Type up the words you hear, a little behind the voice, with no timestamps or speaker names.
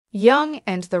Young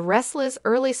and the Restless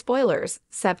early spoilers,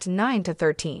 Sept 9 to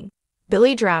 13.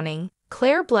 Billy drowning,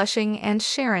 Claire blushing, and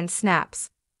Sharon snaps.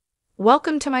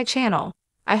 Welcome to my channel.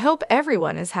 I hope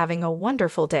everyone is having a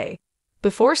wonderful day.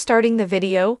 Before starting the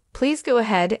video, please go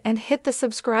ahead and hit the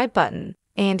subscribe button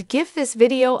and give this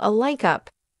video a like up.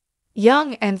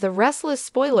 Young and the Restless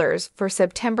spoilers for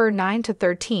September 9 to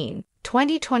 13,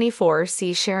 2024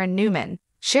 see Sharon Newman.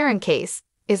 Sharon Case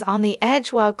is on the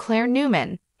edge while Claire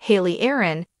Newman, Haley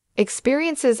Aaron,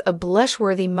 experiences a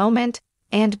blush-worthy moment,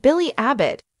 and Billy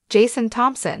Abbott, Jason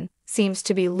Thompson, seems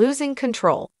to be losing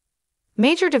control.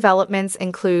 Major developments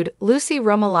include Lucy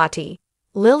Romalotti,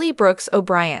 Lily Brooks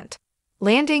O'Brien,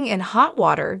 landing in hot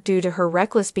water due to her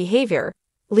reckless behavior,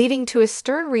 leading to a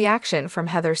stern reaction from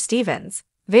Heather Stevens,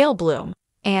 Vale Bloom,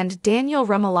 and Daniel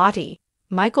Romalotti,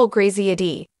 Michael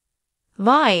Graziadei.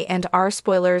 Vi and R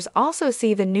spoilers also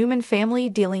see the Newman family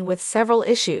dealing with several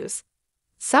issues.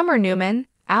 Summer Newman,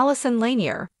 Allison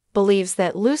Lanier, believes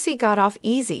that Lucy got off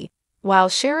easy, while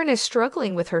Sharon is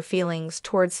struggling with her feelings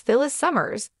towards Phyllis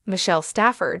Summers, Michelle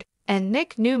Stafford, and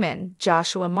Nick Newman,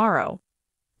 Joshua Morrow.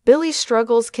 Billy's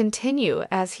struggles continue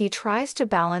as he tries to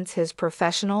balance his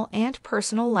professional and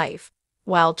personal life,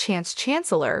 while Chance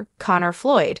Chancellor, Connor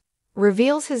Floyd,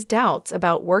 reveals his doubts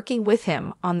about working with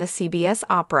him on the CBS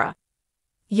opera.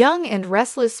 Young and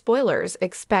Restless spoilers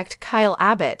expect Kyle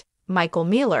Abbott, Michael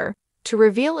Mealer, to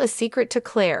reveal a secret to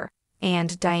Claire,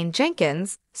 and Diane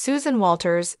Jenkins, Susan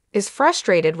Walters, is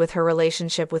frustrated with her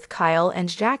relationship with Kyle and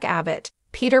Jack Abbott,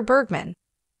 Peter Bergman.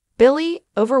 Billy,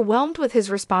 overwhelmed with his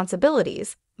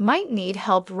responsibilities, might need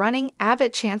help running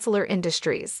Abbott Chancellor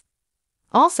Industries.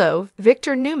 Also,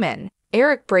 Victor Newman,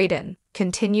 Eric Braden,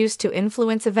 continues to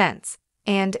influence events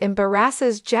and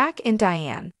embarrasses Jack and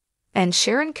Diane, and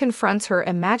Sharon confronts her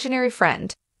imaginary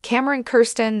friend, Cameron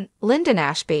Kirsten, Lyndon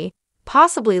Ashby,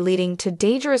 possibly leading to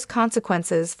dangerous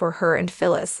consequences for her and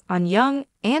Phyllis on Young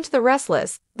and the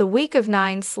Restless, the week of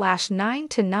 9/9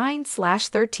 to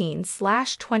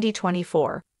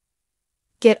 9/13/2024.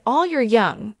 Get all your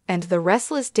Young and the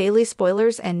Restless daily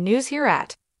spoilers and news here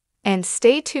at, and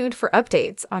stay tuned for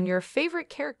updates on your favorite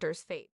character's fate.